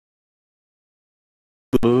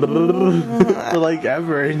like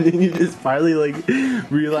ever, and then you just finally like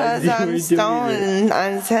realize you were doing it.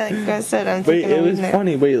 I'm like I said, I'm Wait, taking it was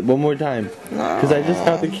funny. Wait, one more time. Because I just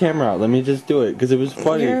got the camera out. Let me just do it. Because it was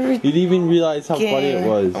funny. You didn't even realize how funny it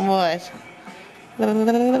was. What?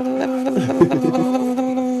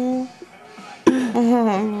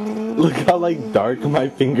 Look how like dark my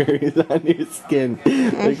finger is on your skin.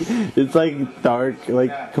 Like it's like dark,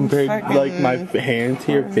 like compared like my hand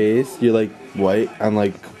to your face. You're like white. I'm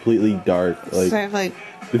like completely dark. Like. So like.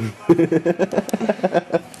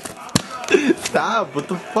 Stop! What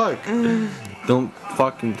the fuck? Don't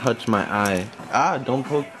fucking touch my eye. Ah! Don't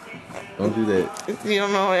poke. Don't do that. You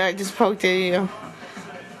don't know. I just poked at you.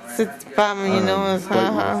 It's bottom, you know.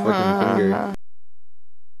 Fucking finger.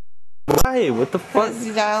 Why? What the fuck?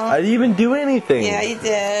 I didn't even do anything. Yeah, you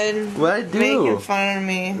did. What I do? Making fun of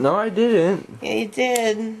me. No, I didn't. Yeah, you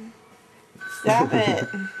did. Stop it.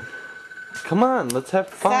 Come on, let's have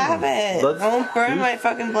fun. Stop it. Don't burn my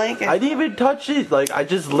fucking blanket. I didn't even touch it. Like, I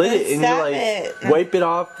just lit it and you like wipe it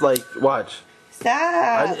off. Like, watch.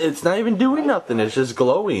 Stop. It's not even doing nothing. It's just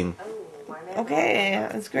glowing. Okay,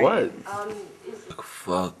 that's great. What?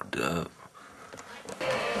 Fucked up.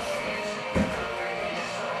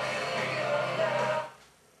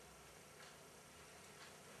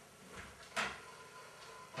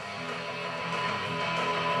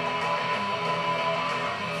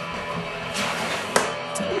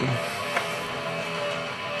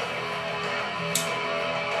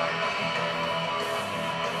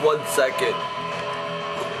 One second.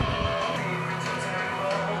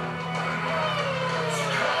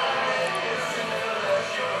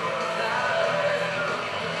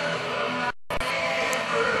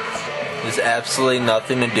 There's absolutely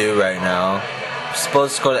nothing to do right now. I'm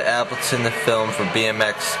supposed to go to Appleton to film for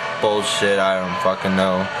BMX bullshit, I don't fucking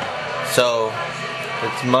know. So,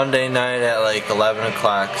 it's Monday night at like 11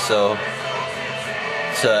 o'clock, so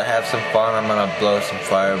to have some fun I'm gonna blow some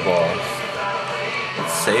fireballs.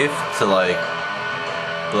 It's safe to like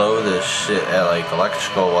blow this shit at like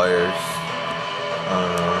electrical wires. I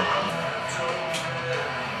don't know.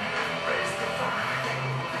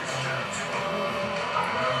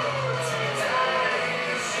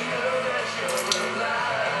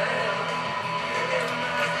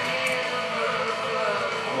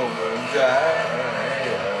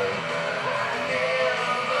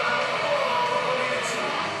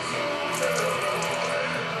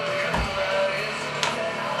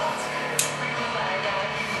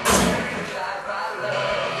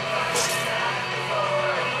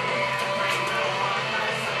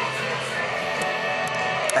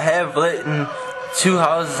 I have lit 2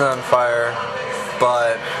 houses on fire,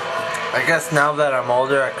 but I guess now that I'm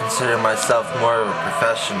older, I consider myself more of a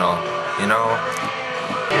professional, you know?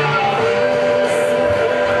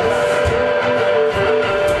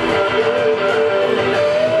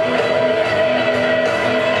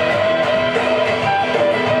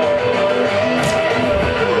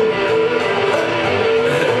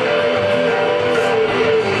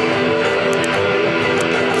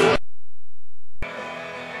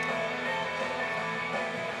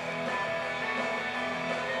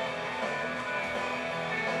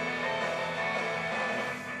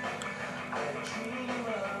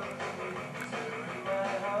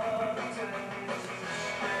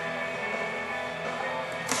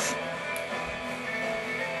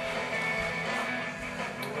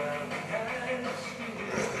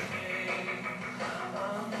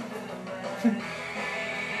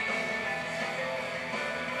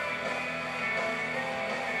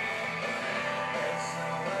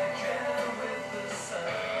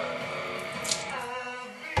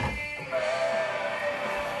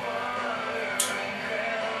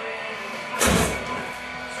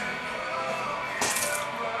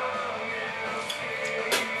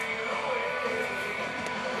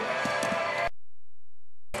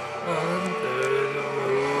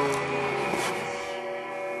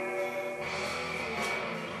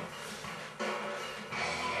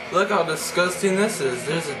 Look how disgusting this is.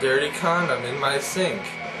 There's a dirty condom in my sink.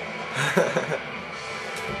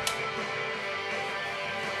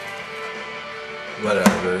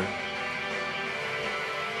 Whatever.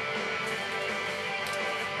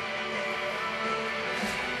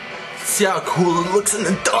 See how cool it looks in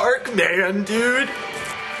the dark, man, dude?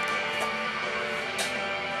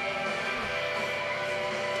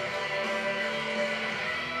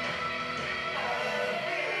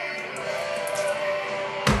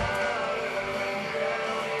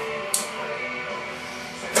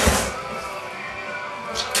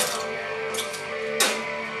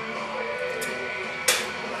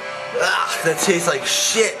 That tastes like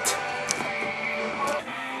shit.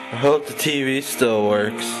 I hope the TV still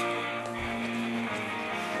works.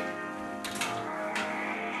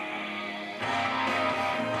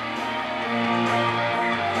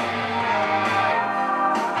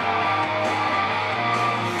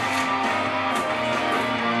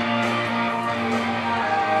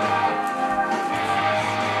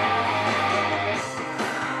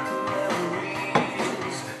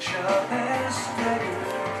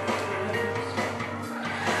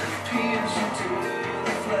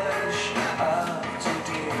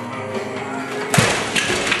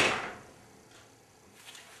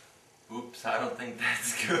 Oops, I don't think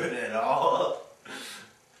that's good at all.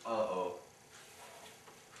 Uh-oh.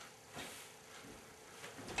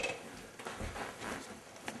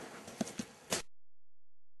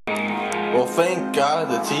 Well, thank God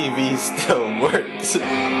the TV still works.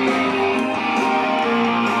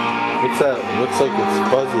 What's that? Looks like it's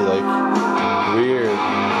fuzzy, like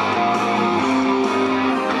weird.